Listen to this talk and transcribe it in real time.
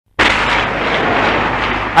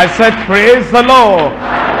I said, praise the Lord.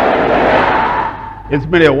 It's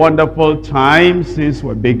been a wonderful time since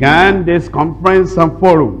we began this conference and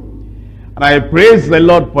forum. And I praise the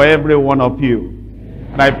Lord for every one of you.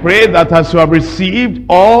 And I pray that as you have received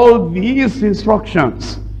all these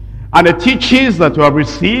instructions and the teachings that you have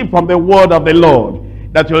received from the word of the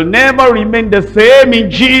Lord, that you'll never remain the same in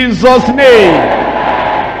Jesus' name.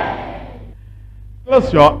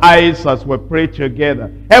 Close your eyes as we pray together.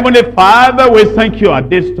 Heavenly Father, we thank you at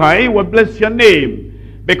this time. We bless your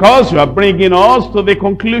name because you are bringing us to the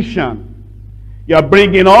conclusion. You are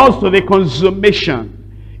bringing us to the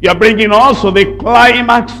consummation. You are bringing us to the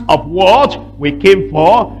climax of what we came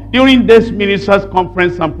for during this ministers'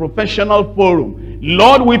 conference and professional forum.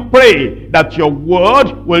 Lord, we pray that your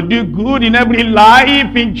word will do good in every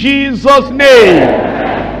life in Jesus' name.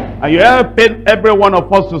 And you help every one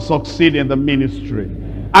of us to succeed in the ministry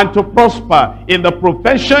and to prosper in the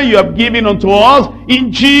profession you have given unto us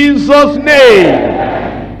in Jesus'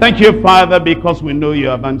 name. Thank you, Father, because we know you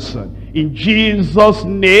have answered. In Jesus'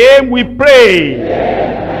 name we pray.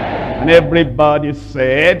 And everybody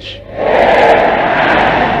said,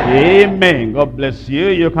 Amen. God bless you.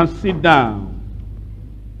 You can sit down.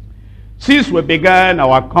 Since we began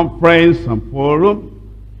our conference and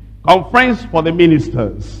forum, conference for the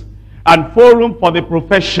ministers and forum for the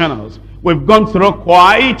professionals, we've gone through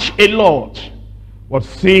quite a lot. We've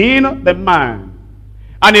seen the man.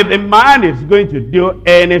 And if the man is going to do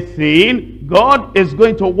anything, God is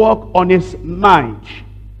going to work on his mind.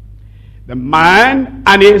 The man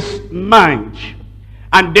and his mind.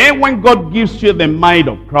 And then when God gives you the mind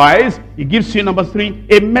of Christ, he gives you, number 3,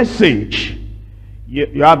 a message.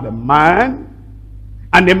 You have the man,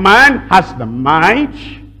 and the man has the mind,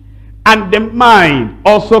 and the mind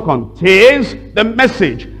also contains the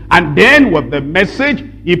message. And then with the message,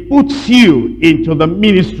 he puts you into the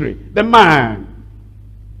ministry. The man,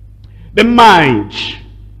 the mind,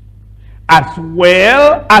 as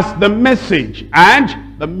well as the message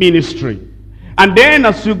and the ministry. And then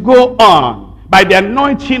as you go on, by the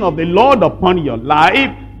anointing of the Lord upon your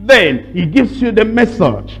life, then he gives you the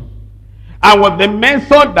method. And with the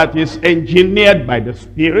method that is engineered by the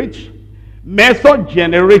Spirit, method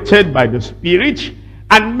generated by the Spirit,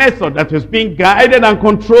 and method that is being guided and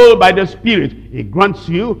controlled by the Spirit, it grants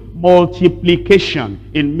you multiplication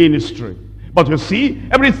in ministry. But you see,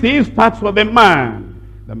 everything starts with the man.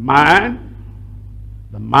 The man,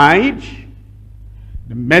 the mind,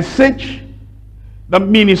 the message, the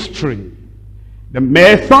ministry, the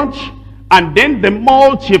method, and then the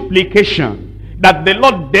multiplication. That the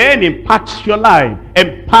Lord then impacts your life,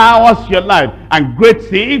 empowers your life, and great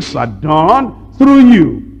things are done through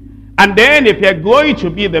you. And then if you're going to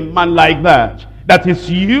be the man like that, that is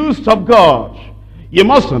used of God, you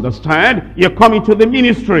must understand you're coming to the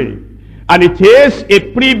ministry. And it is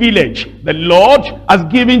a privilege the Lord has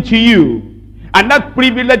given to you. And that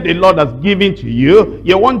privilege the Lord has given to you,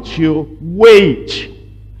 you want to weigh it.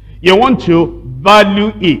 You want to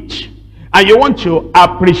value it. And you want to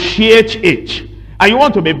appreciate it. And you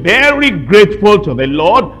want to be very grateful to the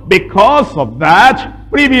Lord because of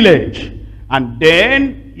that privilege. And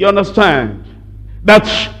then you understand that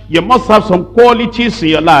you must have some qualities in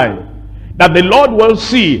your life that the Lord will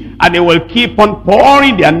see, and he will keep on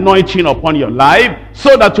pouring the anointing upon your life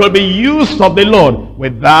so that you'll be used of the Lord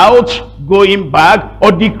without going back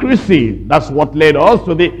or decreasing. That's what led us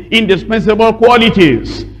to the indispensable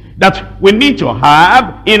qualities that we need to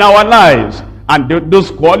have in our lives. And those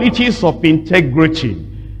qualities of integrity,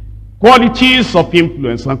 qualities of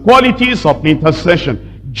influence, and qualities of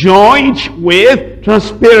intercession, joined with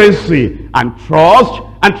transparency and trust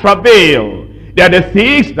and travail. They are the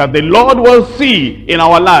things that the Lord will see in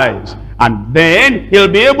our lives. And then he'll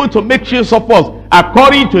be able to make use of us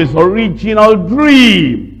according to his original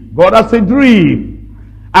dream. God has a dream.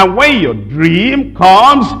 And when your dream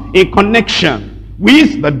comes in connection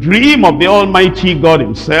with the dream of the Almighty God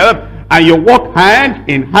himself, and you walk hand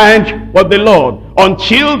in hand with the Lord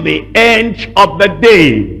until the end of the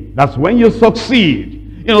day, that's when you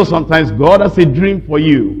succeed. You know, sometimes God has a dream for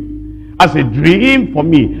you, has a dream for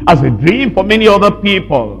me, has a dream for many other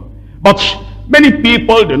people. But many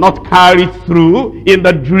people do not carry through in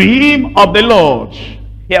the dream of the Lord.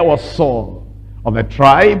 Here was Saul of the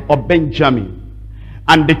tribe of Benjamin.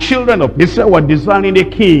 And the children of Israel were desiring a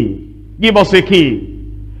king. Give us a king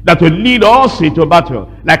that will lead us into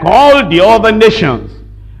battle like all the other nations.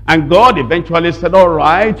 And God eventually said, all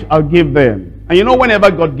right, I'll give them. And you know, whenever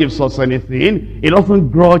God gives us anything, he doesn't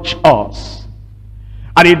grudge us.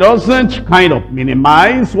 And he doesn't kind of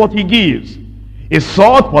minimize what he gives. He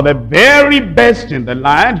sought for the very best in the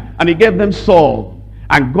land, and he gave them Saul.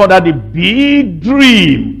 And God had a big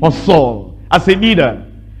dream for Saul as a leader.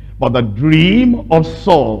 But the dream of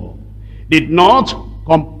Saul did not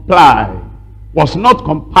comply, was not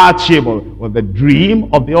compatible with the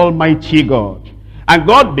dream of the Almighty God. And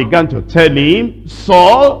God began to tell him,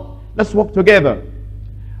 Saul, let's work together.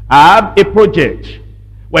 I have a project.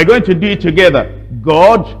 We're going to do it together.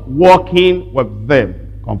 God working with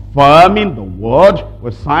them, confirming the word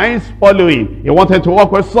with signs following. He wanted to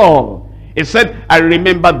work with Saul. He said, I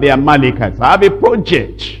remember the Amalekites. I have a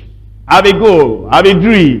project. I have a goal. I have a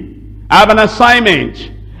dream. I have an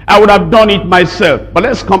assignment. I would have done it myself. But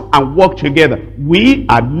let's come and work together. We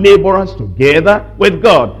are laborers together with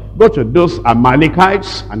God. Go to those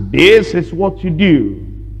Amalekites, and this is what you do.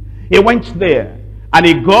 He went there, and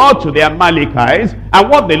he got to the Amalekites, and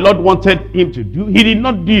what the Lord wanted him to do, he did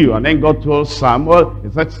not do. And then God told Samuel,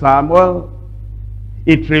 he said, Samuel,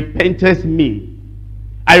 it repenteth me.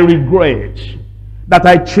 I regret that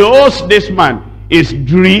I chose this man. His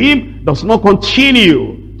dream does not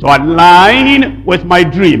continue to align with my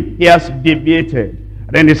dream. He has deviated.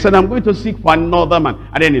 And then he said, I'm going to seek for another man.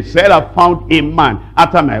 And then he said, I found a man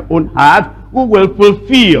after my own heart who will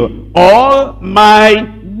fulfill all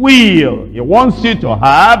my will. He wants you to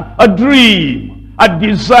have a dream, a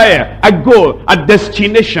desire, a goal, a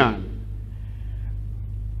destination.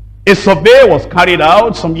 A survey was carried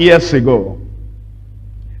out some years ago.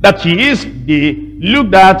 That is, they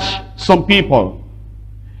looked at some people.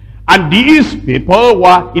 And these people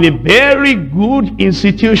were in a very good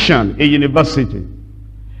institution, a university.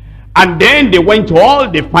 And then they went to all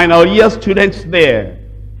the final year students there.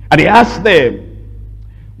 And they asked them,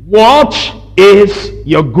 what is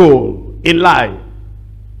your goal in life?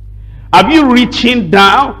 Have you written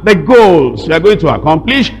down the goals you are going to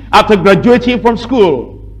accomplish after graduating from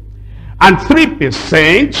school? And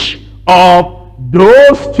 3% of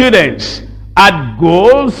those students had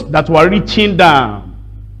goals that were written down.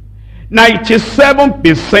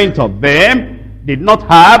 97% of them did not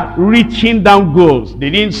have written down goals. They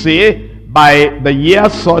didn't say, by the year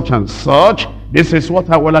such and such, this is what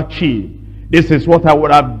I will achieve. This is what I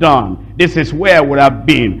would have done. This is where I would have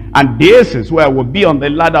been. And this is where I will be on the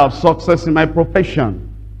ladder of success in my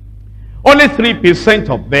profession. Only 3%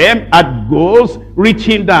 of them had goals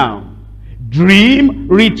written down. Dream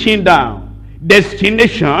written down.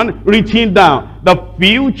 Destination written down. The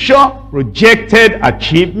future projected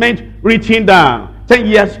achievement written down. 10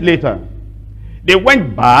 years later, they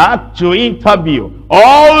went back to interview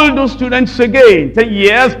all those students again. 10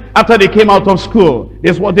 years after they came out of school.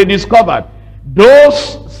 This is what they discovered.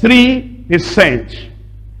 Those 3%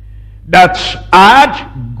 that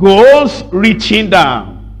had goals written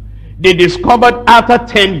down, they discovered after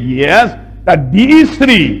 10 years that these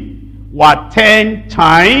 3 were 10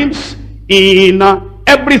 times in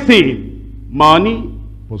everything. Money,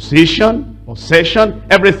 position, possession,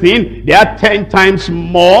 everything. They are 10 times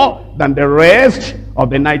more than the rest of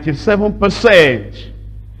the 97%.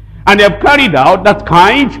 And they have carried out that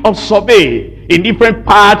kind of survey in different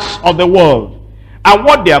parts of the world. And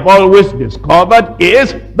what they have always discovered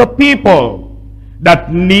is the people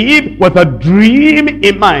that live with a dream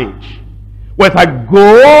in mind, with a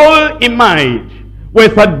goal in mind,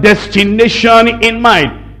 with a destination in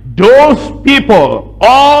mind. Those people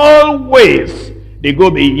always, they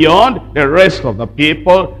go beyond the rest of the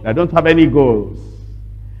people that don't have any goals.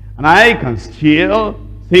 And I can still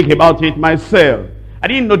think about it myself. I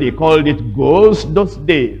didn't know they called it goals those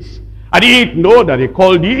days. I didn't know that they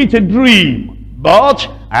called it a dream. But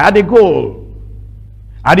I had a goal.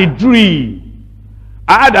 I had a dream.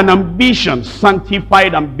 I had an ambition,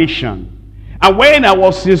 sanctified ambition. And when I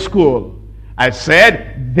was in school, I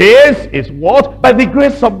said, this is what, by the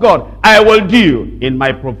grace of God, I will do in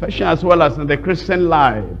my profession as well as in the Christian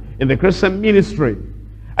life, in the Christian ministry.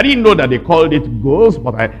 I didn't know that they called it goals,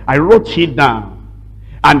 but I wrote it down.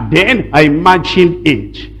 And then I imagined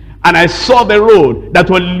it. And I saw the road that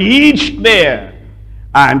will lead there.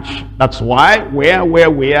 And that's why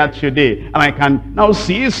where we are today. And I can now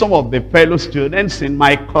see some of the fellow students in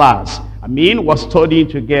my class. I mean, we're studying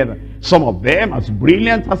together. Some of them as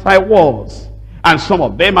brilliant as I was. And some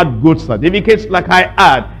of them had good certificates like I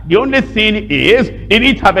had. The only thing is, they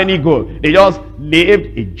didn't have any goal. They just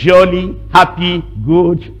lived a jolly, happy,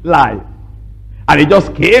 good life. And they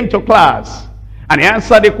just came to class. And they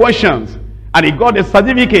answered the questions. And they got a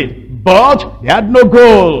certificate. But they had no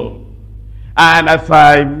goal. And as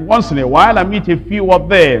once in a while, I meet a few of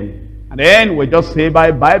them. And then we just say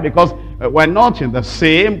bye-bye because we're not in the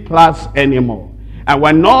same class anymore. And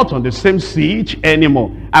we're not on the same seat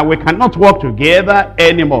anymore. And we cannot work together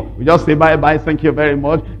anymore. We just say bye-bye, thank you very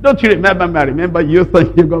much. Don't you remember me? I remember you.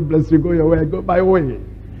 Thank you, God bless you. Go your way, I go my way.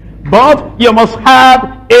 But you must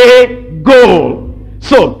have a goal.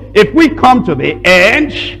 So, if we come to the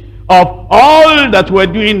end of all that we're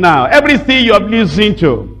doing now, everything you have listened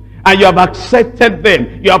to, and you have accepted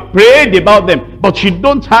them, you have prayed about them, but you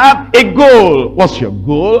don't have a goal. What's your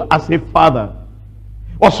goal as a father?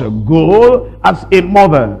 What's your goal as a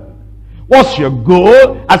mother? What's your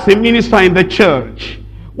goal as a minister in the church?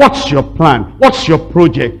 What's your plan? What's your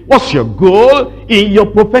project? What's your goal in your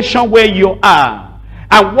profession where you are?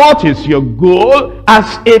 And what is your goal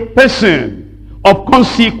as a person of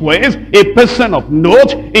consequence, a person of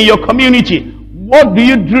note in your community? What do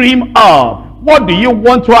you dream of? What do you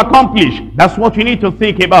want to accomplish? That's what you need to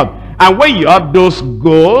think about. And when you have those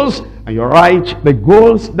goals and you write the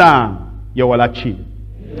goals down, you will achieve.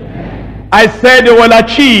 Amen. I said you will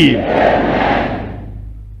achieve. Amen.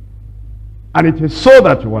 And it is so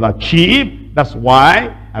that you will achieve. That's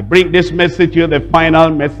why I bring this message to you, the final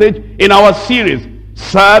message in our series,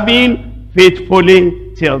 Serving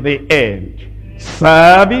Faithfully Till the End.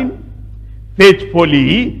 Serving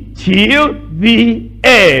faithfully till the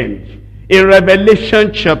end. In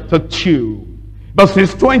Revelation chapter 2,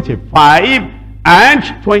 verses 25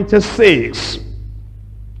 and 26.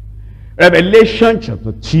 Revelation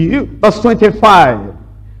chapter 2, verse 25.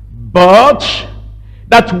 But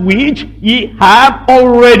that which ye have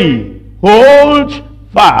already, hold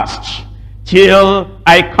fast till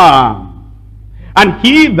I come. And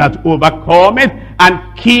he that overcometh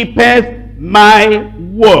and keepeth my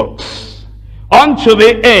works unto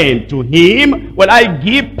the end, to him will I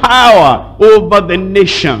give power over the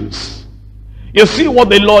nations. You see what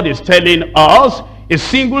the Lord is telling us? He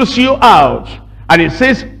singles you out. And it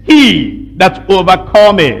says, he that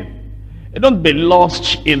overcometh. Don't be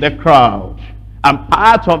lost in the crowd. I'm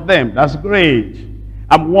part of them. That's great.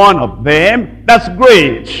 I'm one of them. That's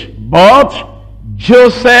great. But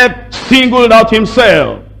Joseph singled out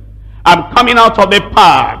himself. I'm coming out of the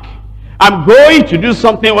park. I'm going to do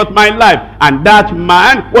something with my life. And that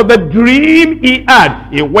man, with the dream he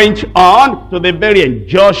had, he went on to the very end.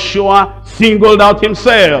 Joshua singled out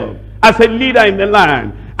himself as a leader in the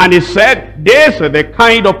land. And he said, this is the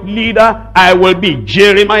kind of leader I will be.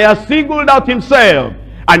 Jeremiah singled out himself.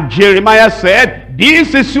 And Jeremiah said,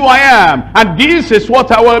 this is who I am, and this is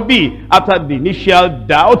what I will be. After the initial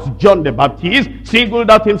doubts, John the Baptist singled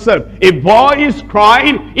out himself. A voice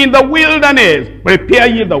crying in the wilderness, prepare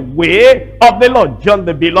ye the way of the Lord. John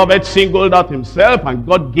the Beloved singled out himself, and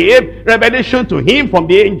God gave revelation to him from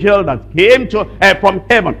the angel that came from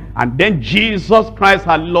heaven. And then Jesus Christ,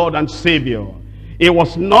 our Lord and Savior. He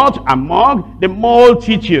was not among the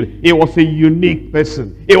multitude. He was a unique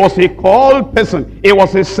person. He was a called person. He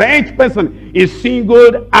was a sent person. He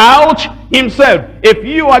singled out himself. If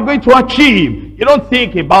you are going to achieve, you don't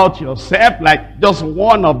think about yourself like just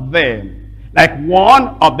one of them, like one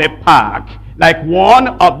of the pack, like one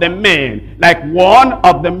of the men, like one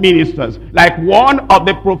of the ministers, like one of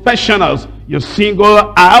the professionals. You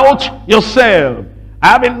single out yourself. I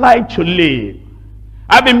have a life to live.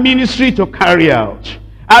 I have a ministry to carry out.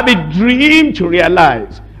 I have a dream to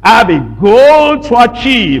realize. I have a goal to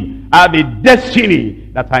achieve. I have a destiny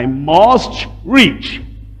that I must reach.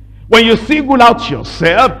 When you single out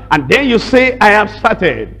yourself and then you say, I have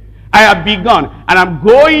started, I have begun, and I'm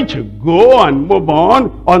going to go and move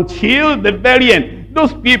on until the very end.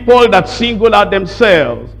 Those people that single out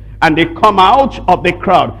themselves and they come out of the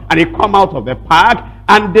crowd and they come out of the park,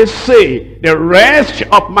 and they say, the rest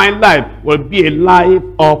of my life will be a life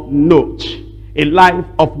of note, a life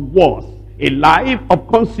of worth, a life of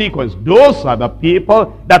consequence. Those are the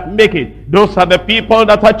people that make it. Those are the people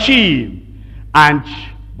that achieve.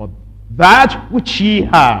 But that which ye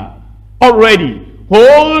have already,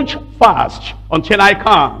 hold fast until I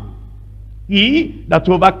come. He that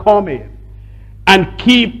overcometh and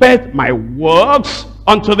keepeth my works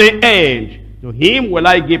unto the end, to him will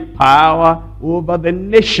I give power over the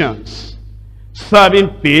nations,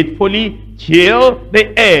 serving faithfully till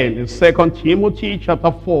the end. In 2 Timothy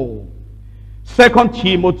chapter 4. 2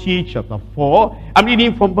 Timothy chapter 4. I'm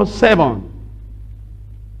reading from verse 7.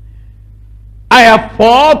 I have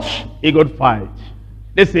fought a good fight.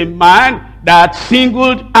 There's a man that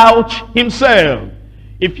singled out himself.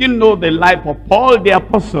 If you know the life of Paul the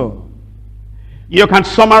Apostle, you can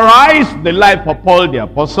summarize the life of Paul the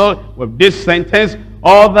Apostle with this sentence: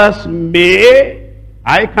 others may,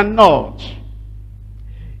 I cannot.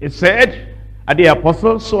 He said, are they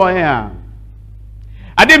apostles? So I am.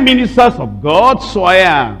 Are they ministers of God? So I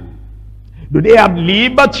am. Do they have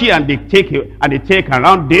liberty and they take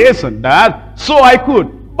around this and that? So I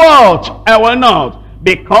could, but I will not,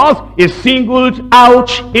 because he singled out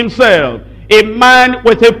himself. A man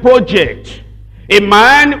with a project, a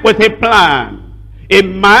man with a plan, a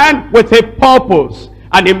man with a purpose,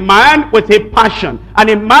 and a man with a passion, and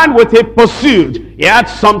a man with a pursuit. He had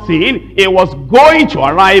something he was going to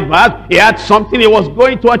arrive at. He had something he was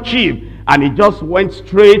going to achieve. And he just went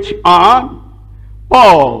straight on.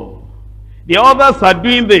 Paul, the others are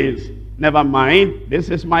doing this. Never mind, this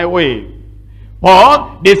is my way.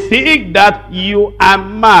 Paul, they think that you are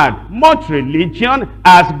mad. Much religion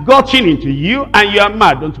has gotten into you and you are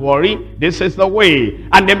mad. Don't worry, this is the way.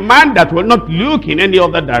 And the man that will not look in any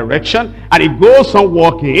other direction, and he goes on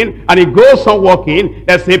walking, and he goes on walking,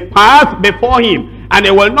 there's a path before him, and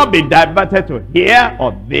it will not be diverted to here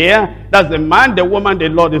or there. That's the man, the woman the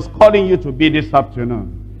Lord is calling you to be this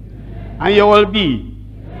afternoon. And you will be.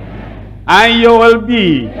 And you will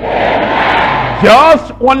be.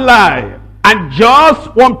 Just one life. And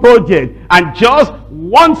just one project, and just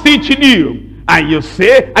one thing to do. And you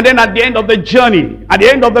say, and then at the end of the journey, at the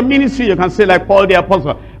end of the ministry, you can say like Paul the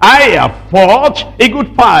Apostle, I have fought a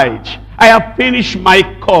good fight. I have finished my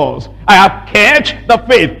course. I have kept the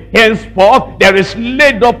faith. Henceforth, there is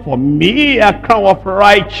laid up for me a crown of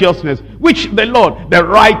righteousness, which the Lord, the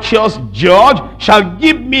righteous judge, shall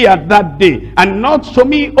give me at that day. And not to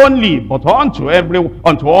me only, but unto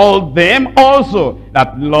all them also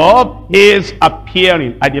that love is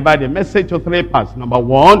appearing. I divide the message to three parts. Number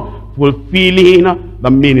one, fulfilling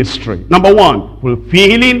the ministry. Number one,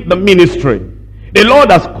 fulfilling the ministry. The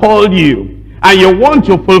Lord has called you, and you want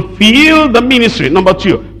to fulfill the ministry. Number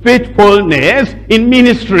two, faithfulness in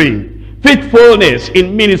ministry. Faithfulness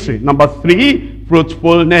in ministry. Number three,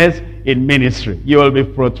 fruitfulness in ministry. You will be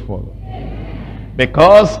fruitful.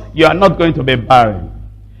 Because you are not going to be barren.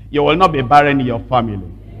 You will not be barren in your family.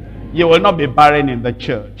 You will not be barren in the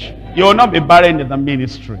church. You will not be barren in the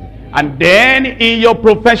ministry. And then in your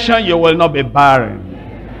profession, you will not be barren.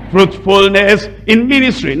 Fruitfulness in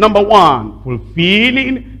ministry. Number one,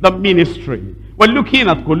 fulfilling the ministry. We're looking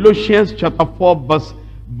at Colossians chapter 4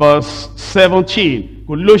 verse 17.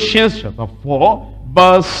 Colossians chapter 4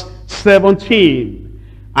 verse 17.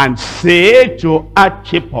 And say to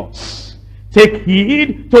Archippus, take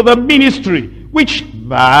heed to the ministry which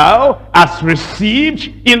thou hast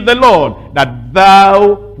received in the Lord, that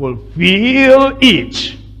thou fulfill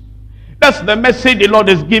it. That's the message the Lord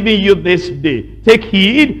is giving you this day. Take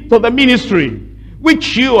heed to the ministry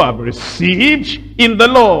which you have received in the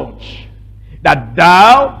Lord, that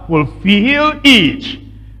thou fulfill it.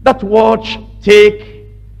 That word, take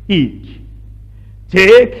heed.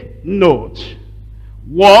 Take note.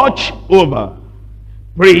 Watch over.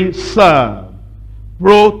 Preserve.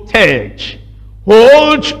 Protect.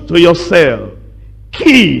 Hold to yourself.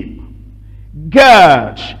 Keep.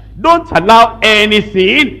 Guard. Don't allow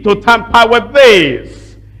anything to tamper with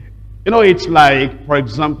this. You know, it's like, for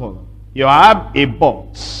example, you have a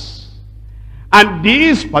box. And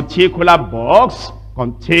this particular box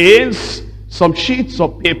contains some sheets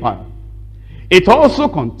of paper. It also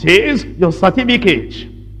contains your certificate.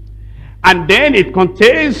 And then it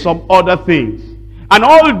contains some other things. And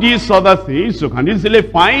all these other things, you can easily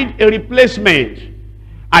find a replacement.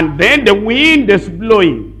 And then the wind is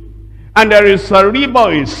blowing. And there is a river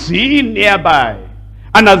or a sea nearby.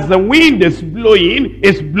 And as the wind is blowing,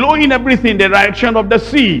 it's blowing everything in the direction of the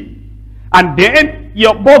sea. And then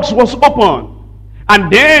your box was open.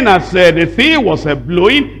 And then as the sea was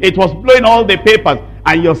blowing, it was blowing all the papers.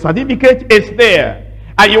 And your certificate is there.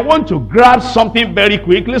 And you want to grab something very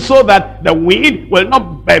quickly so that the wind will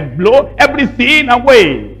not blow everything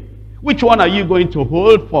away. Which one are you going to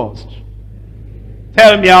hold first?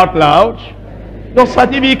 Tell me out loud. Your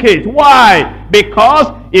certificate. Why? Because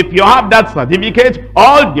if you have that certificate,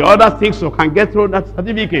 all the other things you can get through that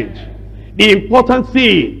certificate. The important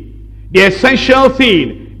thing, the essential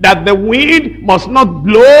thing, that the wind must not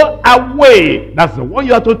blow away. That's the one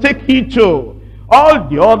you have to take heed to. All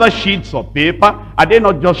the other sheets of paper, are they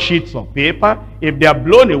not just sheets of paper? If they are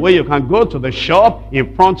blown away, you can go to the shop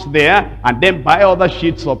in front there and then buy other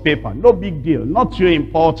sheets of paper. No big deal. Not too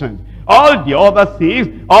important. All the other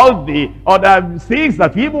things, all the other things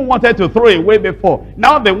that you even wanted to throw away before,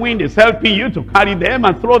 now the wind is helping you to carry them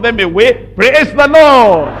and throw them away. Praise the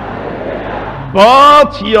Lord.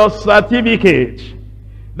 But your certificate,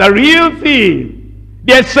 the real thing,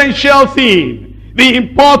 the essential thing, the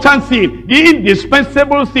important thing, the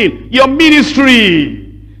indispensable thing, your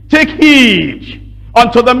ministry. Take heed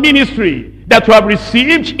unto the ministry that you have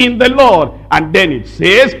received in the Lord. And then it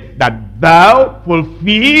says that thou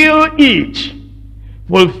fulfill it.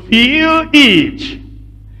 fulfill it.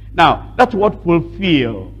 Now, that word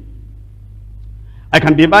fulfill, I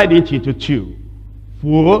can divide it into two.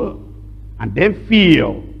 Full and then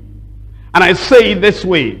fill. And I say it this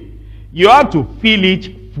way. You have to fill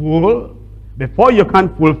it full before you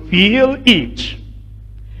can fulfill it.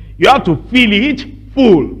 You have to fill it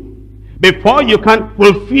full before you can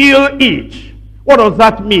fulfill it. What does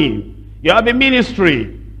that mean? You have a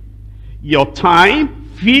ministry. Your time,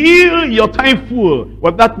 fill your time full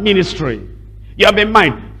with that ministry. You have a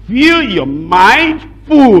mind. Fill your mind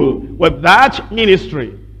full with that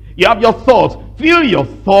ministry. You have your thoughts. Fill your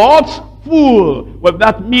thoughts full with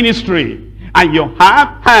that ministry. And you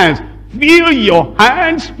have hands. Fill your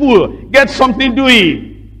hands full. Get something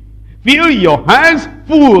doing. Fill your hands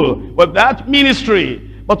full with that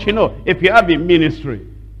ministry. But you know, if you have a ministry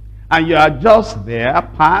and you are just there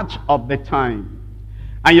part of the time,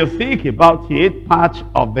 and you think about it part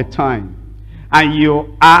of the time, and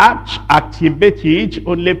you activate it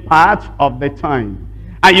only part of the time,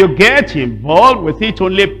 and you get involved with it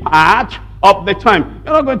only part of the time,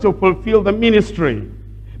 you're not going to fulfill the ministry,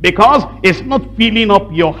 because it's not filling up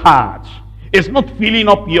your heart, it's not filling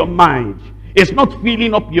up your mind, it's not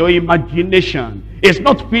filling up your imagination, it's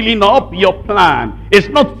not filling up your plan, it's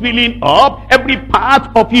not filling up every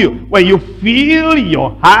part of you. When you fill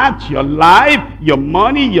your heart, your life, your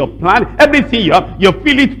money, your plan, everything you have, you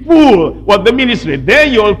fill it full with the ministry,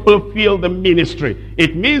 then you'll fulfill the ministry.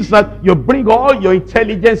 It means that you bring all your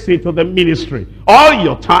intelligence into the ministry, all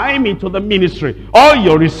your time into the ministry, all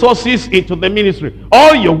your resources into the ministry,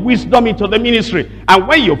 all your wisdom into the ministry. And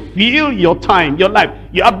when you fill your time, your life,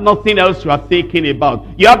 you have nothing else you are thinking about.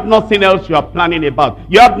 You have nothing else you are planning about.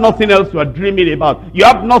 You have nothing else you are dreaming about. You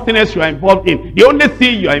have nothing else you are involved in. The only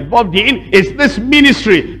thing you are involved in is this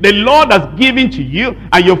ministry the Lord has given to you,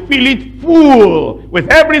 and you fill it full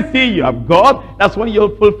with everything you have got. That's when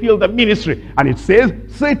you'll fulfill the ministry. And it says,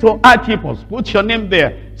 say to Archippus, put your name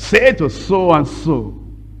there, say to so and so,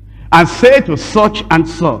 and say to such and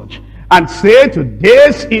such, and say to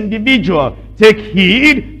this individual, take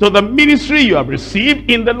heed to the ministry you have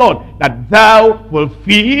received in the Lord, that thou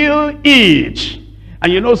fulfill it.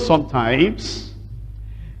 And you know, sometimes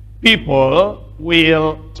people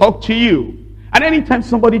will talk to you, and anytime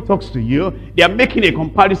somebody talks to you, they are making a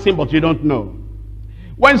comparison, but you don't know.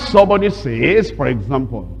 When somebody says, for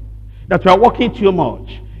example, that you are working too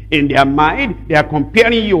much, in their mind, they are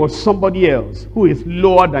comparing you with somebody else who is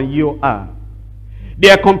lower than you are. They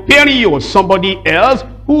are comparing you with somebody else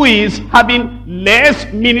who is having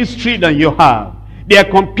less ministry than you have. They are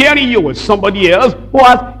comparing you with somebody else who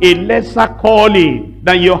has a lesser calling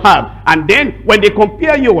than you have. And then when they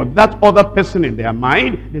compare you with that other person in their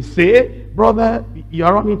mind, they say, brother,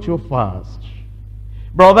 you're running too fast.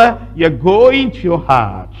 Brother, you're going too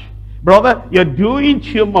hard. Brother, you're doing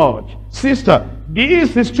too much. Sister,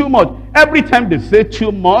 this is too much. Every time they say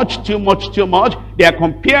too much, too much, too much, they are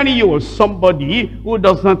comparing you with somebody who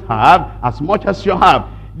doesn't have as much as you have.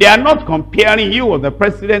 They are not comparing you with the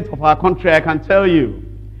president of our country, I can tell you.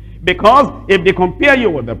 Because if they compare you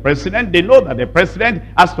with the president, they know that the president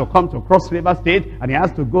has to come to Cross River State, and he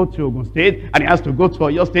has to go to Ogun State, and he has to go to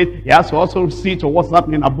Oyo State. He has to also see to what's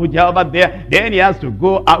happening in Abuja over there. Then he has to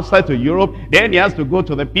go outside to Europe. Then he has to go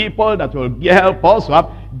to the people that will help us to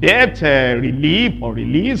have debt relief or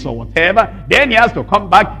release or whatever. Then he has to come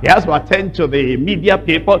back. He has to attend to the media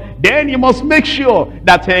people. Then he must make sure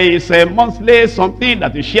that it's a monthly something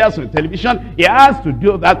that he shares on television. He has to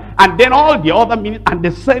do that. And then all the other ministers and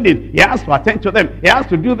the Senate, he has to attend to them. He has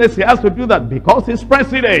to do this, he has to do that, because he's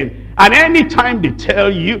president. And anytime they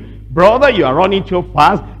tell you, brother, you are running too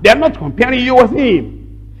fast, they are not comparing you with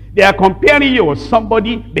him. They are comparing you with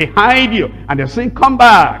somebody behind you. And they're saying, come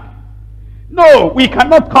back. No, we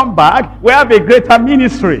cannot come back. We have a greater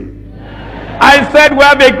ministry. I said we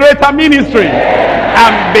have a greater ministry.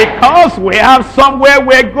 And because we have somewhere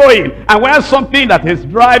we're going, and we have something that is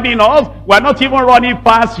driving us, we're not even running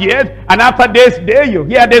fast yet. And after this day, you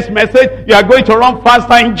hear this message, you are going to run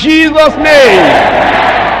faster in Jesus'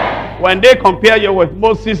 name. When they compare you with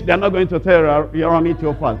Moses, they're not going to tell you you're running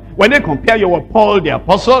too fast. When they compare you with Paul the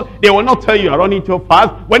apostle, they will not tell you you're running too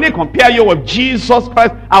fast. When they compare you with Jesus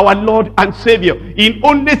Christ, our Lord and Savior, in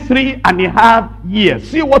only 3.5 years,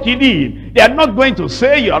 see what he did. They are not going to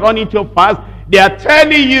say you are running too fast. They are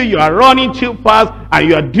telling you you are running too fast and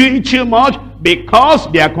you are doing too much,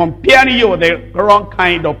 because they are comparing you with the wrong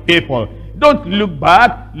kind of people. Don't look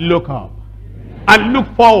back, look up. And look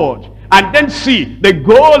forward. And then see the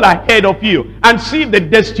goal ahead of you, and see the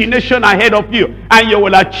destination ahead of you, and you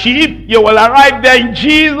will achieve, you will arrive there in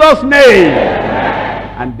Jesus' name.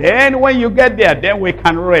 And then when you get there, then we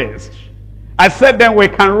can rest. I said then we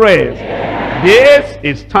can rest. This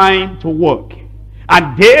is time to work.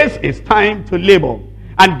 And this is time to labor.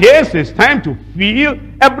 And this is time to feel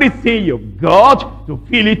everything you've got, to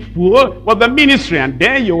feel it full with the ministry. And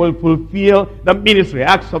then you will fulfill the ministry.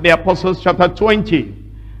 Acts of the Apostles chapter 20.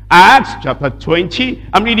 Acts chapter 20,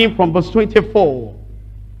 I'm reading from verse 24.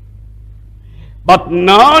 But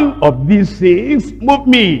none of these things move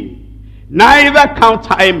me, neither count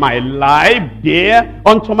I my life dear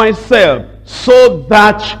unto myself, so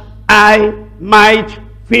that I might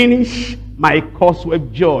finish my course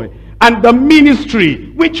with joy, and the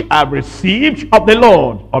ministry which I received of the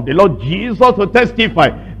Lord Jesus, to testify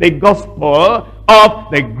the gospel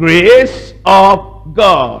of the grace of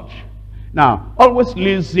God. Now, always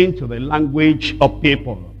listen to the language of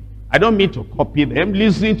people. I don't mean to copy them.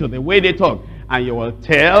 Listen to the way they talk, and you will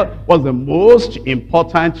tell what's the most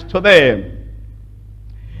important to them.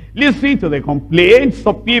 Listen to the complaints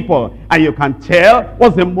of people, and you can tell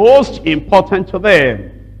what's the most important to them.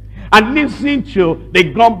 And listen to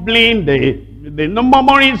the grumbling, the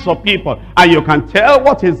murmurings of people, and you can tell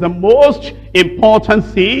what is the most important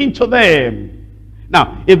thing to them.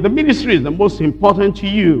 Now, if the ministry is the most important to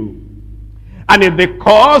you, and if the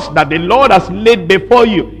cause that the Lord has laid before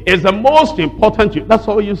you is the most important to you, that's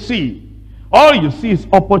all you see. All you see is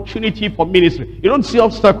opportunity for ministry. You don't see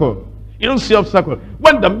obstacle. You don't see obstacle.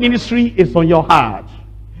 When the ministry is on your heart,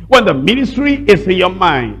 when the ministry is in your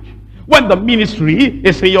mind, when the ministry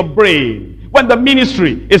is in your brain, when the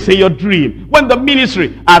ministry is in your dream, when the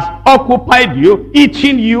ministry has occupied you,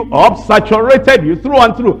 eating you up, saturated you through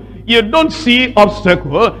and through, you don't see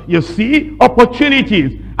obstacle, you see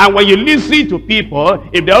opportunities. And when you listen to people,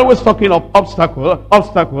 if they're always talking of obstacle,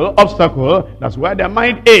 obstacle, obstacle, that's where their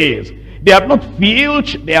mind is. They have not filled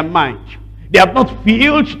their mind. They have not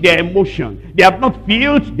filled their emotion. They have not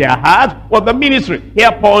filled their heart with the ministry.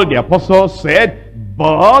 Here Paul the apostle said,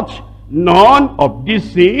 but none of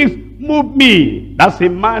these things move me. That's a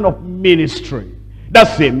man of ministry.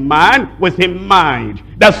 That's a man with a mind.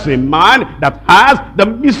 That's a man that has the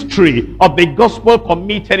mystery of the gospel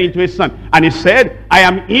committed into his son. And he said, I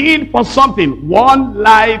am in for something. One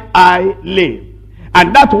life I live.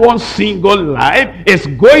 And that one single life is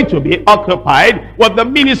going to be occupied with the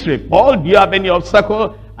ministry. Paul, do you have any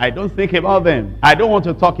obstacle? I don't think about them. I don't want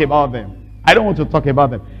to talk about them. I don't want to talk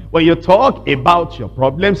about them. When you talk about your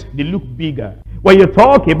problems, they look bigger. When you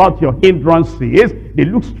talk about your hindrances, they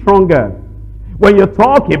look stronger. When you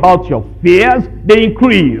talk about your fears, they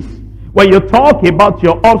increase. When you talk about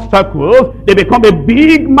your obstacles, they become a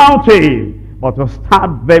big mountain. But to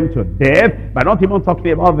starve them to death by not even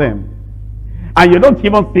talking about them. And you don't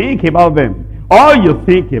even think about them. All you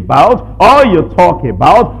think about, all you talk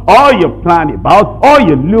about, all you plan about, all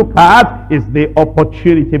you look at is the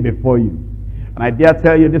opportunity before you. And I dare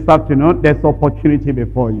tell you this afternoon, there's opportunity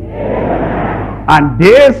before you. And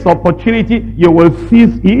this opportunity, you will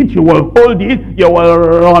seize it, you will hold it, you will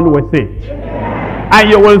run with it. And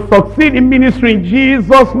you will succeed in ministry in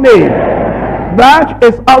Jesus' name. That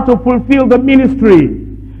is how to fulfill the ministry.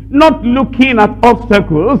 Not looking at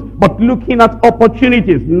obstacles, but looking at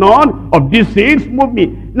opportunities. None of these things move me.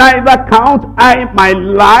 Neither count I my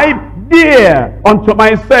life dear unto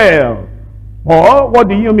myself. Paul, what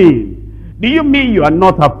do you mean? Do you mean you are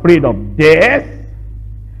not afraid of death?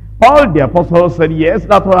 Paul the apostle said, yes,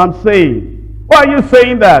 that's what I'm saying. Why are you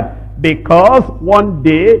saying that? Because one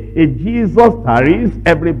day, if Jesus tarries,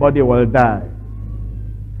 everybody will die.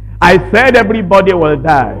 I said everybody will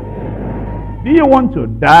die. Do you want to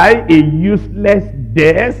die a useless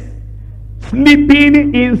death,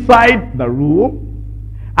 sleeping inside the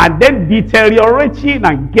room, and then deteriorating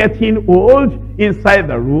and getting old inside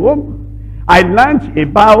the room? I learned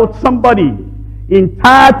about somebody in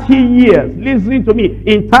 30 years, listen to me,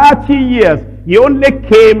 in 30 years, he only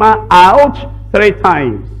came out 3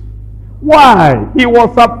 times. Why? He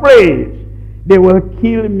was afraid. They will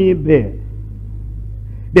kill me there.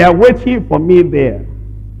 They are waiting for me there.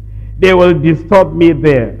 They will disturb me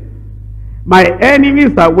there. My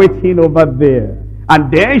enemies are waiting over there.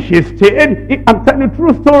 And then she stayed, I'm telling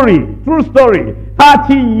you, true story,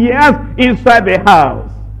 30 years inside the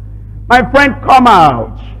house. My friend, come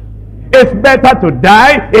out. It's better to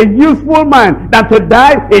die a useful man than to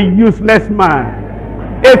die a useless man.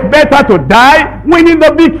 It's better to die winning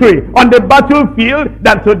the victory on the battlefield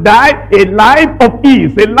than to die a life of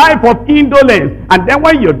ease, a life of indolence. And then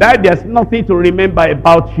when you die, there's nothing to remember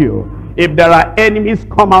about you. If there are enemies,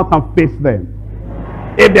 come out and face them.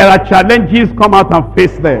 If there are challenges, come out and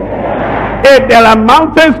face them. If there are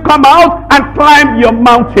mountains, come out and climb your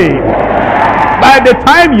mountain. By the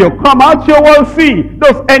time you come out, you will see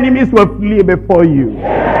those enemies will flee before you.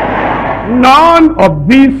 None of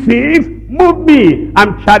these things move me.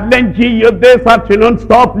 I'm challenging you this afternoon.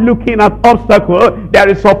 Stop looking at obstacles. There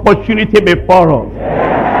is opportunity before us.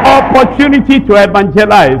 Opportunity to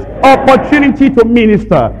evangelize. Opportunity to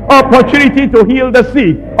minister. Opportunity to heal the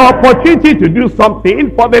sick. Opportunity to do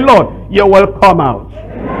something for the Lord. You will come out.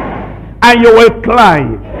 And you will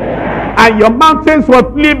climb. And your mountains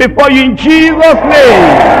will flee before you in Jesus'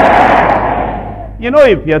 name. You know,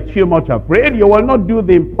 if you're too much afraid, you will not do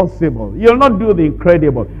the impossible. You will not do the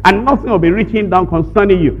incredible. And nothing will be written down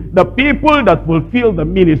concerning you. The people that fulfill the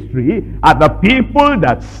ministry are the people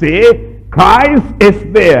that say, Christ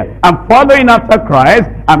is there. I'm following after Christ.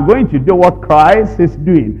 I'm going to do what Christ is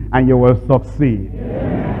doing. And you will succeed.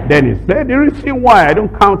 Yeah. Then he said, the reason why I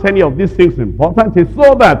don't count any of these things important is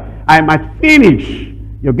so that I might finish.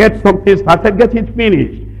 You get something started, get it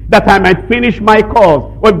finished. That I might finish my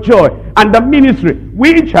course with joy. And the ministry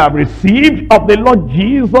which I have received of the Lord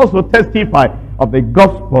Jesus to testify of the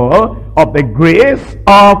gospel of the grace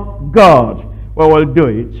of God. We will do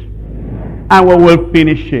it. And we will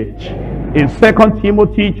finish it. In 2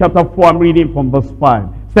 Timothy chapter 4, I'm reading from verse 5.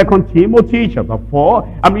 2 Timothy chapter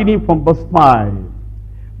 4, I'm reading from verse 5.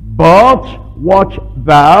 But watch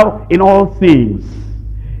thou in all things,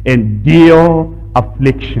 endure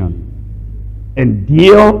affliction.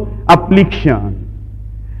 Endure affliction.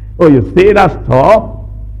 Oh, you say that's tough?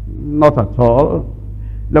 Not at all.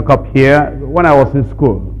 Look up here. When I was in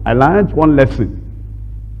school, I learned one lesson.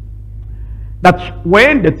 That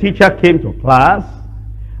when the teacher came to class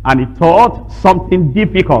and he taught something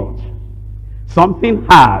difficult, something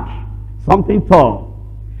hard, something tough,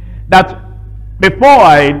 that before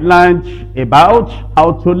I learned about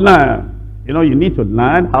how to learn, you know, you need to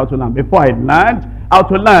learn how to learn. Before I learned how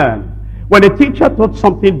to learn, when the teacher taught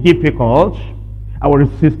something difficult, I will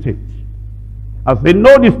resist it. I will say,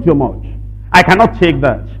 no, this is too much. I cannot take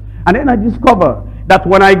that. And then I discover that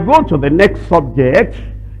when I go to the next subject,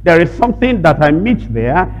 there is something that I meet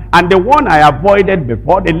there, and the one I avoided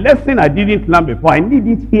before, the lesson I didn't learn before, I need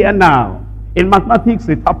it here now. In mathematics,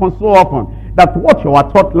 it happens so often that what you were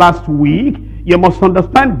taught last week, you must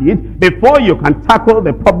understand it before you can tackle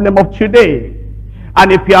the problem of today.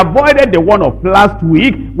 And if you avoided the one of last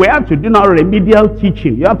week, we have to do now remedial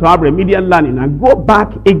teaching. You have to have remedial learning and go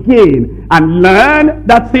back again and learn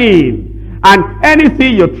that thing. And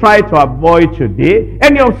anything you try to avoid today,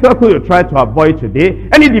 any obstacle you try to avoid today,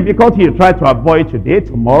 any difficulty you try to avoid today,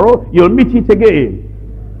 tomorrow, you'll meet it again.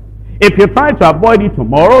 If you try to avoid it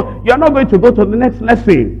tomorrow, you're not going to go to the next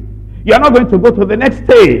lesson. You're not going to go to the next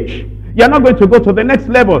stage. You're not going to go to the next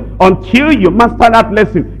level until you master that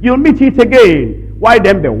lesson. You'll meet it again. Why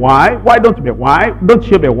then be wise? Why don't you be wise? Don't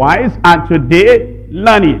you be wise? And today,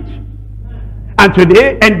 learn it. And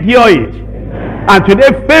today, endure it. And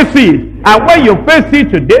today, face it. And when you face it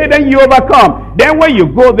today, then you overcome. Then when you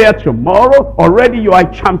go there tomorrow, already you are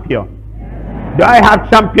a champion. Do I have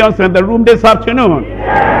champions in the room this afternoon?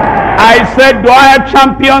 I said, do I have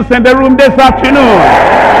champions in the room this afternoon?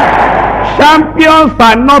 Champions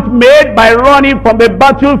are not made by running from the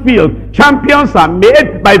battlefield. Champions are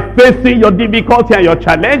made by facing your difficulty and your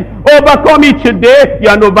challenge. Overcome it today,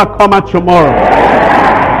 you're an overcomer tomorrow.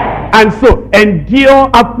 And so, endure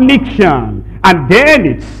affliction. And then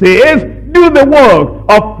it says, do the work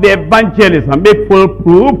of the evangelism. Make full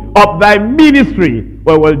proof of thy ministry.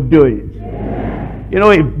 We will do it. You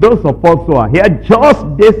know, if those of us who are here, just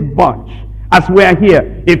this bunch, as we are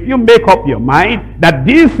here, if you make up your mind that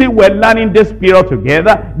this thing we're learning this period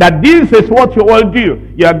together, that this is what you will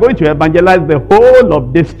do, you are going to evangelize the whole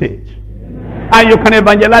of this state. And you can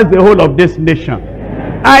evangelize the whole of this nation.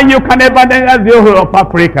 And you can evangelize the whole of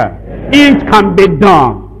Africa. It can be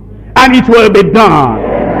done. And it will be done.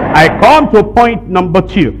 I come to point number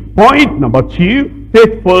 2. Point number 2,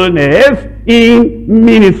 faithfulness in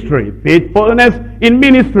ministry. Faithfulness in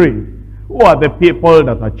ministry. Who are the people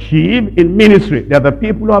that achieve in ministry? They are the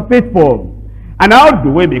people who are faithful. And how do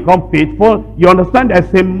we become faithful? You understand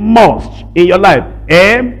there's a must in your life.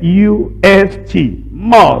 M-U-S-T.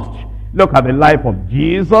 Must. Look at the life of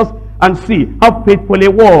Jesus and see how faithful he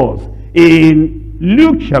was. In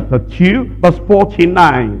Luke chapter 2 verse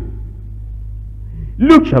 49.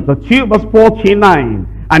 Luke chapter 2 verse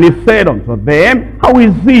 49. And he said unto them, how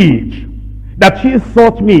is it that ye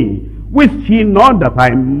sought me? Wist ye not that I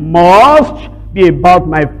must be about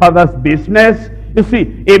my Father's business? You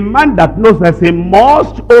see, a man that knows there's a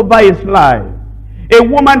must over his life. A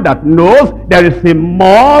woman that knows there is a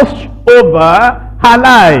must over her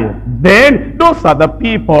life. Then those are the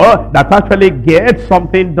people that actually get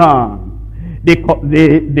something done.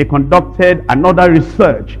 They conducted another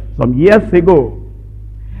research some years ago.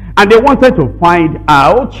 And they wanted to find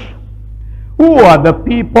out Who are the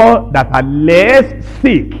people that are less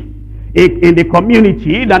sick in the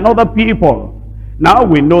community than other people? Now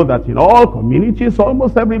we know that in all communities,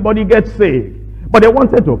 almost everybody gets sick. But they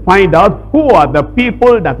wanted to find out who are the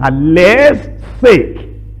people that are less sick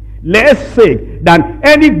than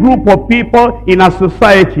any group of people in our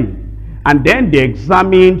society. And then they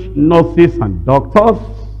examined nurses and doctors,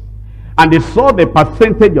 and they saw the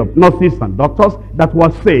percentage of nurses and doctors that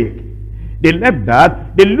were sick. They left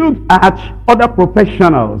that. They looked at other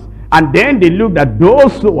professionals, and then they looked at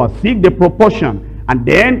those who were sick, the proportion, and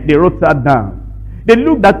then they wrote that down. They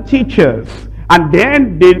looked at teachers, and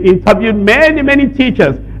then they interviewed many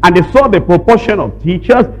teachers, and they saw the proportion of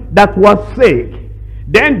teachers that were sick.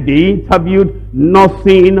 Then they interviewed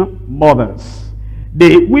nursing mothers,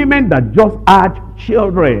 the women that just had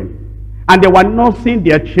children, and they were nursing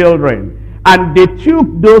their children. And they took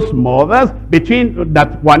those mothers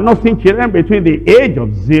that were nursing children between the age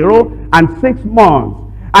of 0 and 6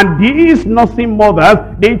 months. And these nursing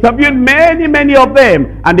mothers, they interviewed many of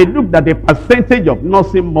them, and they looked at the percentage of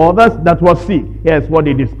nursing mothers that were sick. Here's what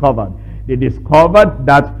they discovered. They discovered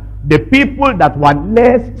that the people that were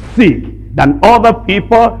less sick than other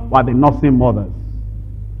people were the nursing mothers.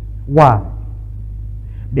 Why?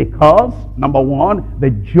 Because, number one, the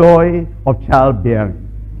joy of childbearing.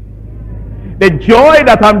 The joy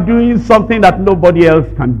that I'm doing something that nobody else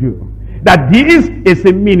can do. That this is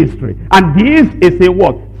a ministry, and this is a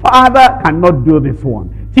work. Father cannot do this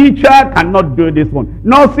one. Teacher cannot do this one.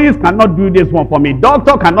 Nurses cannot do this one for me.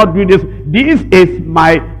 Doctor cannot do this. This is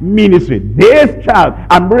my ministry. This child,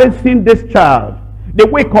 I'm raising this child. They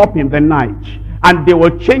wake up in the night, and they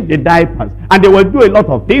will change the diapers, and they will do a lot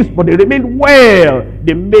of things, but they remain well.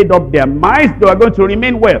 They made up their minds they were going to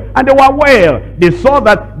remain well, and they were well. They saw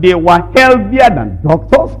that they were healthier than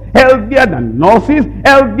doctors, healthier than nurses,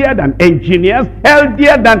 healthier than engineers,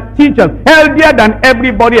 healthier than teachers, healthier than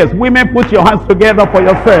everybody else. Women, put your hands together for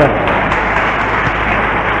yourself.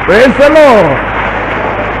 Praise the Lord.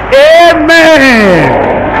 Amen.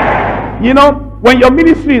 You know, when your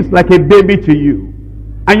ministry is like a baby to you,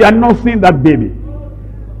 and you are nursing that baby,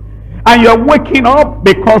 and you are waking up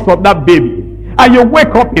because of that baby, and you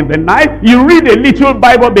wake up in the night, you read a little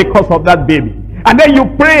Bible because of that baby, and then you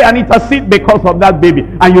pray and intercede because of that baby,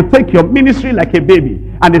 and you take your ministry like a baby,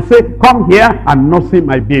 and they say, come here, I'm nursing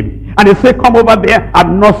my baby, and they say, come over there,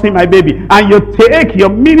 I'm nursing my baby, and you take your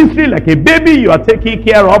ministry like a baby you are taking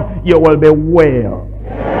care of, you will be well,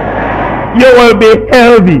 you will be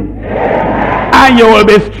healthy, and you will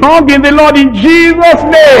be strong in the Lord in Jesus'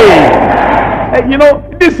 name. You know,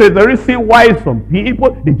 this is the reason why some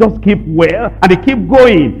people, they just keep well and they keep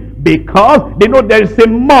going, because they know there is a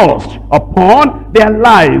must upon their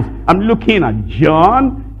lives. I'm looking at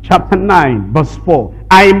John chapter 9 verse 4.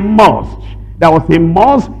 I must. There was a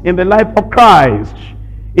must in the life of Christ.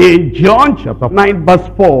 In John chapter 9 verse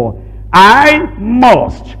 4, I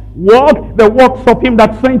must walk the works of him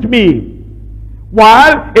that sent me.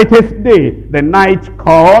 While it is day, the night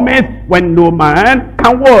cometh when no man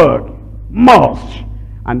can work. Must.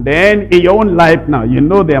 And then in your own life now, you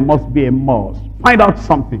know there must be a must. Find out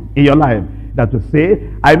something in your life that to say,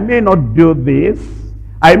 I may not do this,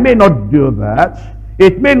 I may not do that.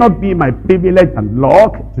 It may not be my privilege and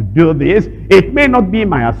luck to do this. It may not be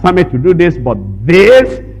my assignment to do this, but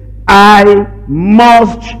this I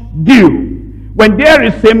must do. When there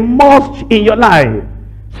is a must in your life,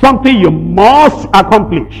 something you must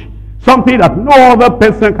accomplish, something that no other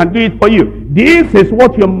person can do it for you, this is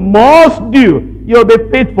what you must do. You'll be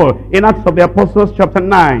faithful. In Acts of the Apostles chapter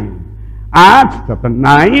 9. Acts chapter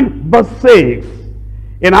 9 verse 6.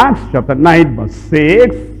 In Acts chapter 9 verse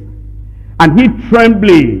 6. And he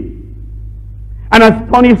trembling and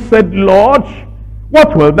astonished said, Lord,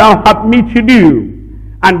 what wilt thou have me to do?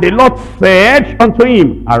 And the Lord said unto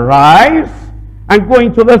him, Arise and go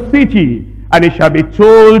into the city, and it shall be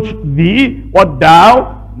told thee what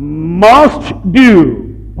thou must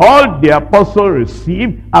do. Paul the apostle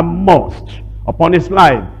received a must upon his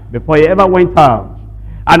life before he ever went out.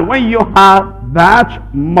 And when you have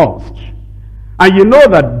that must, and you know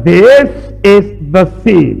that this is the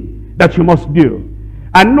thing that you must do,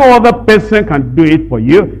 and no other person can do it for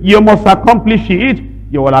you, you must accomplish it,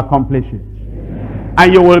 you will accomplish it. Amen.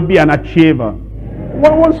 And you will be an achiever.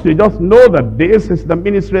 One wants to just know that this is the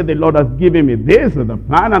ministry the Lord has given me. This is the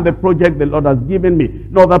plan and the project the Lord has given me.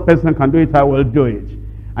 No other person can do it, I will do it.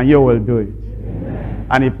 And you will do it. Amen.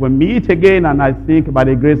 And if we meet again, and I think by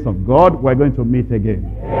the grace of God, we're going to meet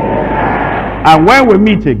again. Amen. And when we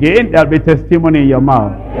meet again, there'll be testimony in your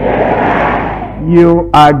mouth. Amen. You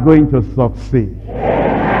are going to succeed.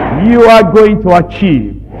 Amen. You are going to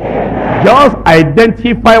achieve. Amen. Just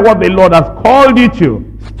identify what the Lord has called you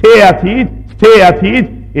to. Stay at it,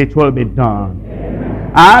 it will be done.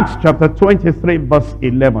 Amen. Acts chapter 23 verse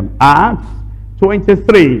 11. Acts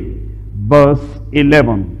 23 verse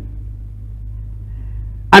 11.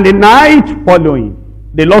 And the night following,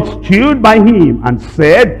 the Lord stood by him and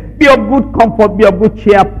said, be of good comfort, be of good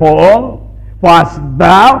cheer, Paul, for as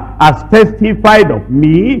thou hast testified of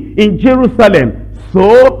me in Jerusalem,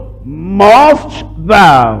 so must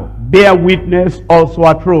thou bear witness also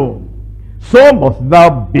at Rome. So must thou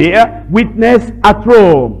bear witness at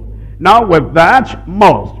Rome. Now with that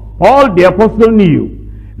must, Paul the apostle knew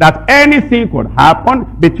that anything could happen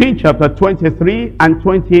between chapter 23 and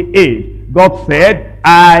 28. God said,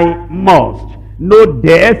 I must. No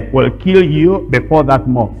death will kill you before that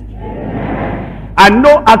must. And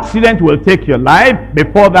no accident will take your life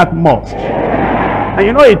before that must. And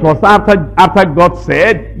you know, it was after God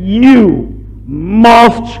said, you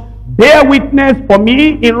must bear witness for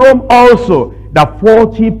me in Rome also, that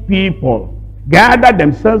 40 people gathered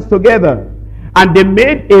themselves together and they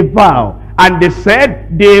made a vow, and they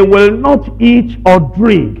said they will not eat or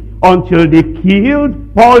drink until they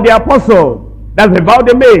killed Paul the apostle. That's the vow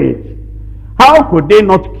they made. How could they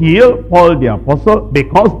not kill Paul the apostle?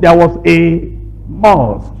 Because there was a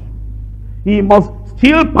must. He must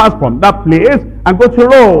still pass from that place and go to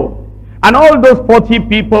Rome. And all those 40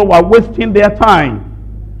 people were wasting their time.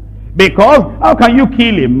 Because how can you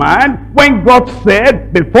kill a man when God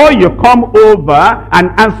said, before you come over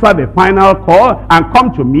and answer the final call and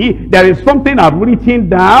come to me, there is something I've written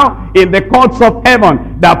down in the courts of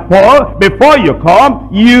heaven, that Paul, before you come,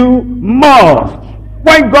 you must.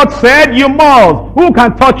 When God said you must, who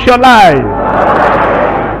can touch your life?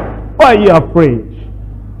 Why are you afraid?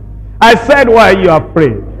 I said, why are you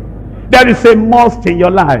afraid? There is a must in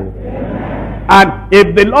your life. And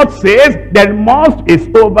if the Lord says the must is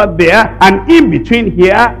over there, and in between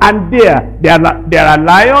here and there are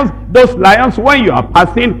lions. Those lions, when you are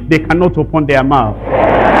passing, they cannot open their mouth.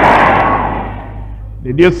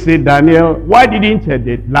 Did you see Daniel? Why didn't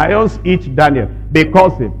the lions eat Daniel?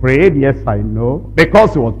 Because he prayed, yes I know.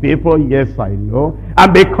 Because he was faithful, yes I know.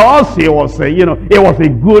 And because he was he was a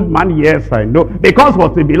good man, yes I know. Because he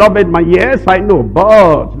was a beloved man, yes I know.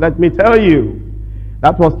 But let me tell you,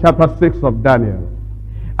 that was chapter 6 of Daniel.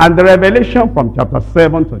 And the revelation from chapter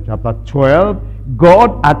 7 to chapter 12,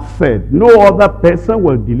 God had said, no other person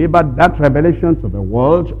will deliver that revelation to the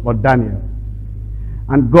world but Daniel.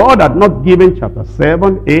 And God had not given chapter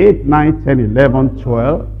 7, 8, 9, 10, 11,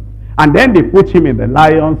 12. And then they put him in the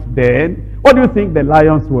lion's den. What do you think the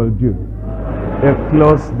lions will do? They'll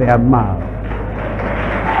close their mouth.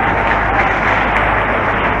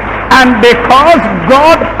 And because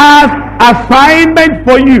God has assignment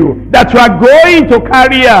for you that you are going to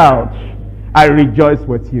carry out, I rejoice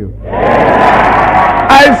with you.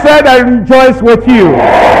 I said I rejoice with you.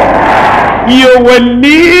 You will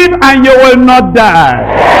live and you will not die.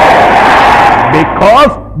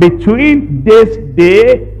 Because between this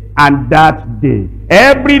day and that day,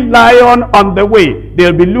 every lion on the way,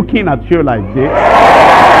 they'll be looking at you like this.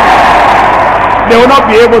 They will not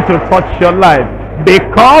be able to touch your life.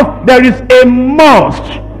 Because there is a must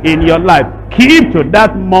in your life. Keep to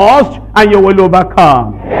that must and you will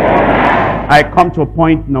overcome. I come to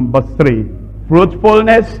point number 3.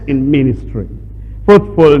 Fruitfulness in ministry.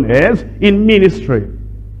 Fruitfulness in ministry.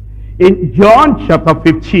 In John chapter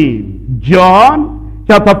 15. John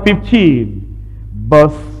chapter 15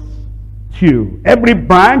 verse 2. Every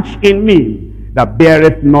branch in me that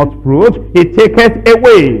beareth not fruit, he taketh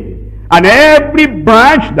away. And every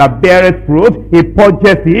branch that beareth fruit, he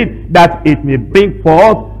purgeth it, that it may bring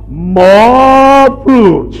forth more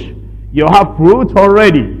fruit. You have fruit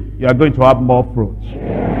already. You are going to have more fruit.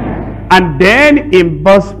 Yeah. And then in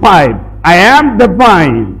verse 5, I am the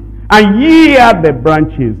vine, and ye are the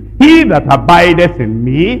branches. He that abideth in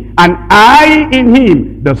me, and I in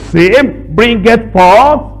him, the same bringeth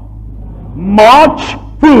forth much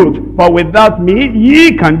fruit. For without me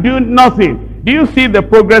ye can do nothing. Do you see the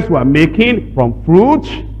progress we are making from fruit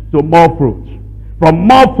to more fruit? From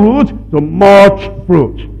more fruit to much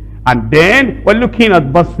fruit. And then we're looking at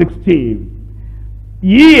verse 16.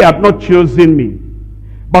 Ye have not chosen me,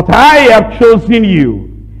 but I have chosen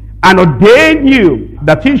you, and ordained you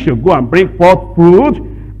that ye should go and bring forth fruit,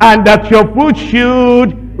 and that your fruit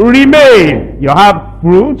should remain. You have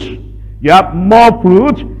fruit, you have more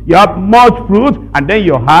fruit, you have much fruit, and then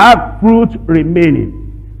you have fruit remaining.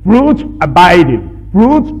 Fruit abiding,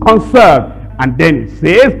 fruit conserved. And then it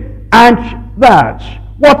says, and that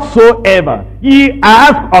whatsoever ye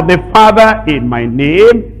ask of the Father in my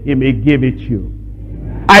name, he may give it you.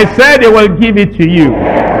 I said he will give it to you.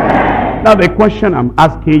 Now the question I'm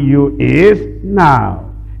asking you is,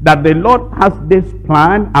 now that the Lord has this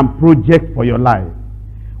plan and project for your life,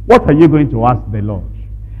 what are you going to ask the Lord?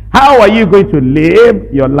 How are you going to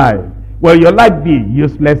live your life? Will your life be a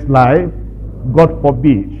useless life? God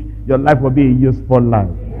forbid. Your life will be a useful life.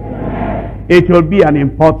 It will be an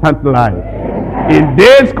important life. In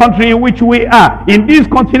this country in which we are, in this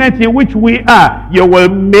continent in which we are, you will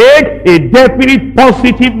make a definite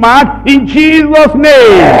positive mark in Jesus'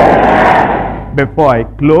 name. Before I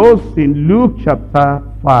close, in Luke chapter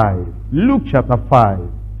 5. Luke chapter 5.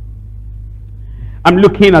 I'm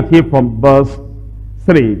looking at it from verse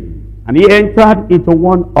 3. And he entered into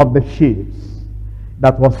one of the ships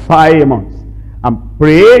that was Simon's, and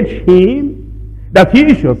prayed him that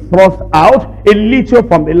he should thrust out a little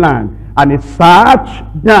from the land. And he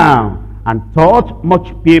sat down and taught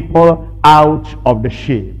much people out of the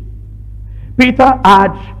ship. Peter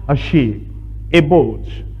had a ship, a boat.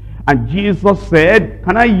 And Jesus said,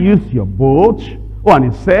 can I use your boat? Oh,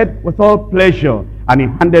 and he said, with all pleasure. And he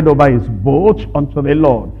handed over his boat unto the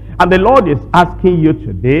Lord. And the Lord is asking you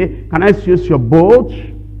today, can I use your boat?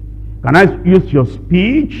 Can I use your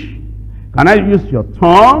speech? Can I use your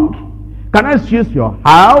tongue? Can I use your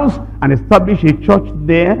house and establish a church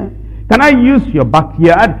there? Can I use your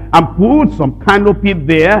backyard and put some canopy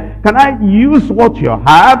there? Can I use what you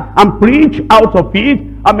have and preach out of it?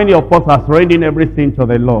 How many of us are surrendering everything to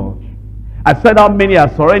the Lord? I said, how many are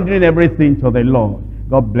surrendering everything to the Lord?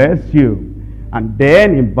 God bless you. And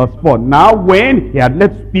then in verse 4, now when he had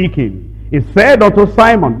left speaking, he said unto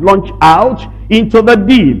Simon, launch out into the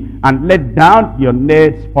deep, and let down your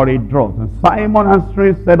nets for a draught. And Simon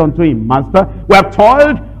answering said unto him, Master, we have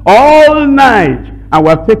toiled all night, and we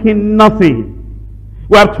have taken nothing.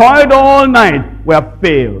 We have toiled all night, we have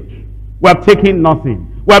failed. We have taken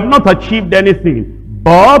nothing. We have not achieved anything.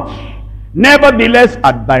 But nevertheless,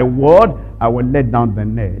 at thy word, I will let down the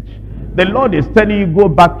net. The Lord is telling you, go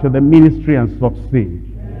back to the ministry and succeed.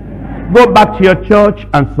 Go back to your church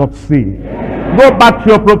and succeed. Go back to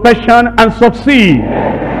your profession and succeed.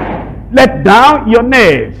 Let down your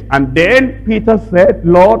nets. And then Peter said,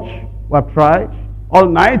 Lord, we have tried all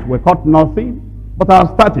night, we caught nothing. But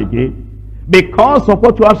I'll start again. Because of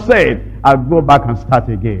what you have said, I'll go back and start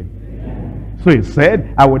again. So he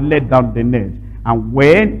said, I will let down the net. And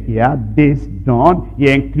when he had this done, he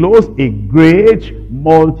enclosed a great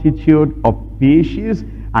multitude of fishes,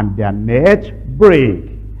 and their net brake.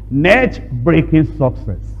 Net breaking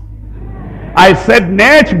success. I said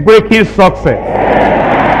net breaking success.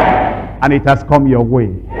 And it has come your way.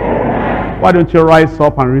 Why don't you rise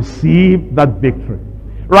up and receive that victory?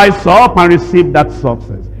 Rise up and receive that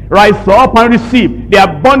success. Rise up and receive the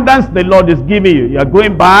abundance the Lord is giving you. You are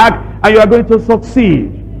going back and you are going to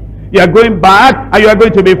succeed. You are going back and you are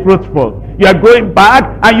going to be fruitful. You are going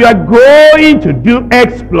back and you are going to do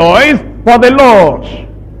exploits for the Lord.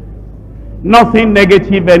 Nothing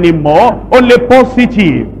negative anymore, only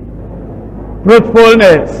positive.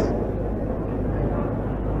 Fruitfulness.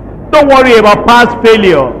 Don't worry about past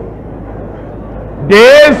failure.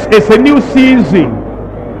 This is a new season.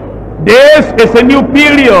 This is a new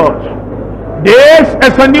period. This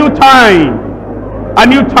is a new time. A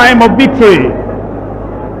new time of victory.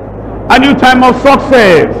 A new time of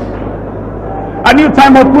success. A new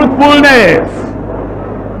time of fruitfulness.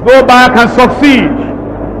 Go back and succeed.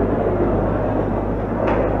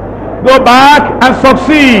 Go back and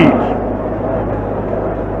succeed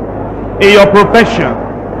in your profession,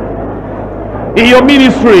 in your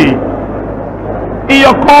ministry, in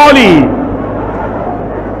your calling.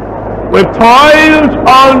 We've toiled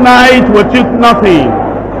all night, we took nothing.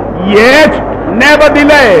 Yet,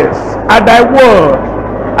 nevertheless, at thy word,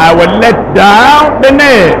 I will let down the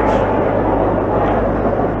net.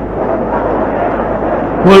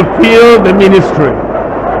 Fulfill the ministry.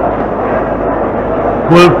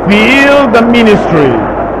 Fulfill the ministry.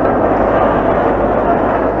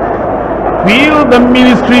 Fill the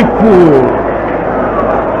ministry full.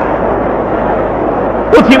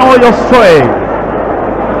 Put in all your strength.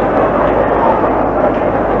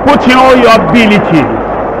 Put in all your ability.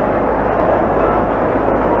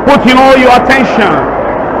 Put in all your attention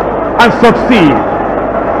and succeed.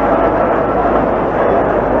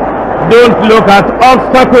 Don't look at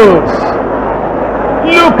obstacles.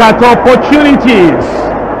 Look at opportunities.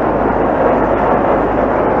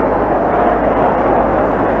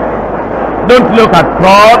 Don't look at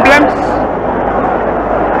problems.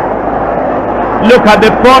 Look at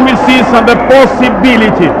the promises and the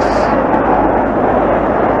possibilities.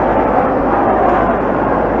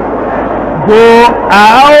 Go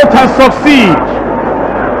out and succeed.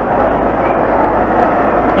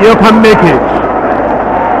 You can make it.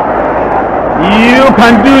 You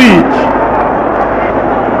can do it.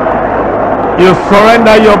 You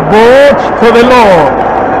surrender your boat to the Lord.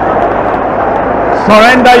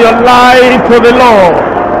 Surrender your life to the Lord.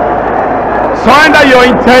 Surrender your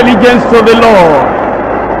intelligence to the Lord.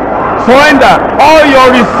 Surrender all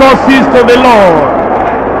your resources to the Lord.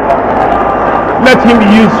 Let him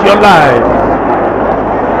use your life.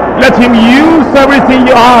 Let him use everything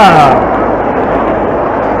you have.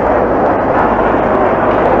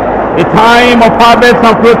 A time of harvest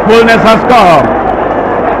and fruitfulness has come.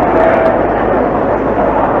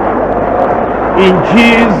 In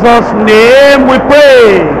Jesus' name we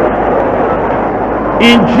pray.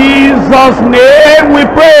 In Jesus' name we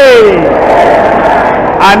pray.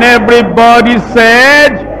 And everybody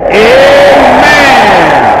said,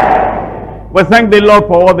 Amen. We thank the Lord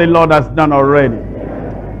for what the Lord has done already.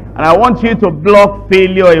 And I want you to block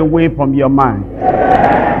failure away from your mind.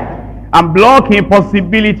 And block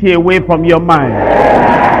impossibility away from your mind.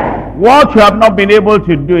 What you have not been able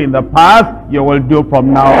to do in the past, you will do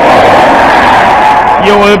from now on.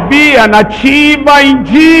 You will be an achiever in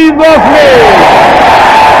Jesus' name.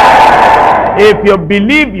 If you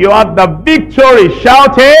believe you have the victory,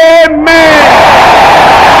 shout amen.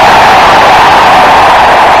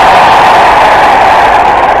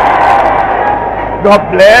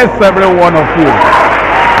 God bless every one of you.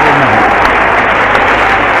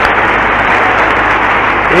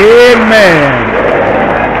 Amen.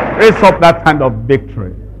 Raise up that hand of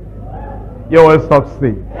victory. You will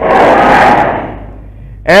succeed.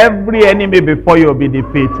 Every enemy before you will be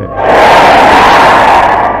defeated.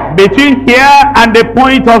 Between here and the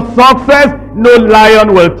point of success, no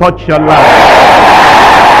lion will touch your life.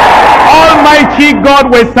 Almighty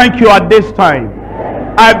God, we thank you at this time.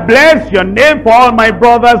 I bless your name for all my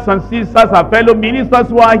brothers and sisters and fellow ministers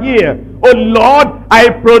who are here. Oh Lord, I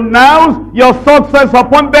pronounce your success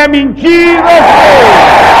upon them in Jesus'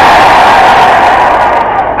 name.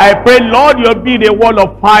 I pray, Lord, you'll be the wall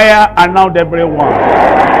of fire around everyone.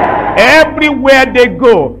 Everywhere they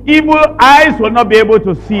go, evil eyes will not be able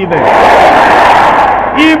to see them.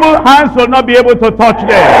 Evil hands will not be able to touch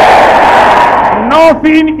them.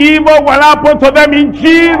 Nothing evil will happen to them in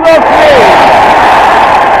Jesus' name.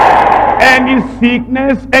 Any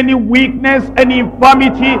sickness, any weakness, any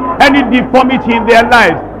infirmity, any deformity in their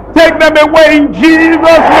lives, take them away in Jesus'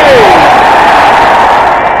 name.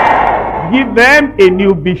 Give them a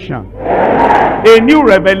new vision, a new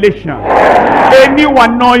revelation, a new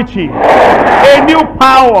anointing, a new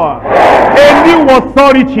power, a new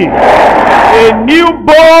authority, a new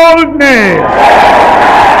boldness,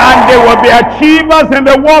 and they will be achievers in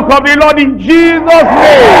the work of the Lord in Jesus'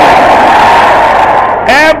 name.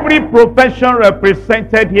 Every profession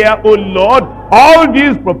represented here, oh Lord, all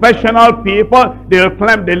these professional people, they'll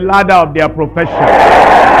climb the ladder of their profession.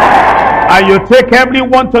 And you take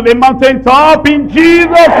everyone to the mountaintop in Jesus'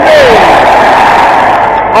 name.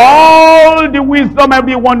 All the wisdom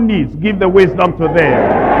everyone needs, give the wisdom to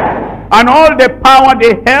them. And all the power,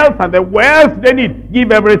 the health, and the wealth they need,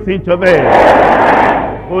 give everything to them.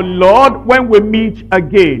 Oh Lord, when we meet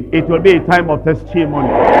again, it will be a time of testimony.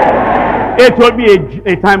 It will be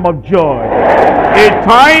a time of joy. A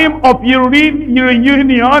time of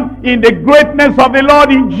reunion in the greatness of the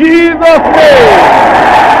Lord in Jesus' name.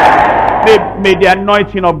 May the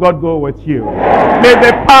anointing of God go with you. May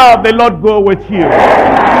the power of the Lord go with you.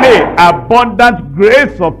 May abundant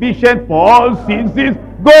grace sufficient for all seasons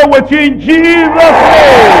go with you in Jesus'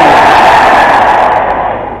 name.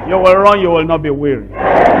 You will run, you will not be weary.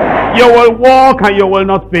 You will walk and you will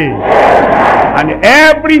not faint. And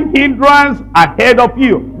every hindrance ahead of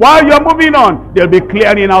you, while you're moving on, they'll be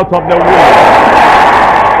clearing out of the way.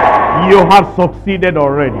 You have succeeded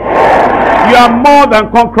already. You are more than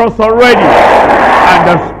conquerors already. And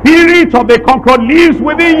the spirit of the conqueror lives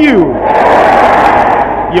within you.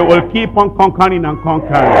 You will keep on conquering and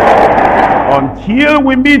conquering until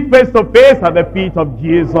we meet face to face at the feet of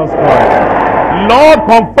Jesus Christ. Lord,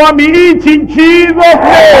 confirm it in Jesus'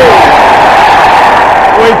 name.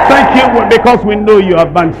 We thank you because we know you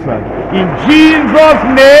have answered. In Jesus'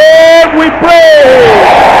 name we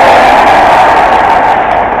pray.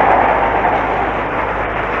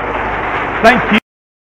 Thank you.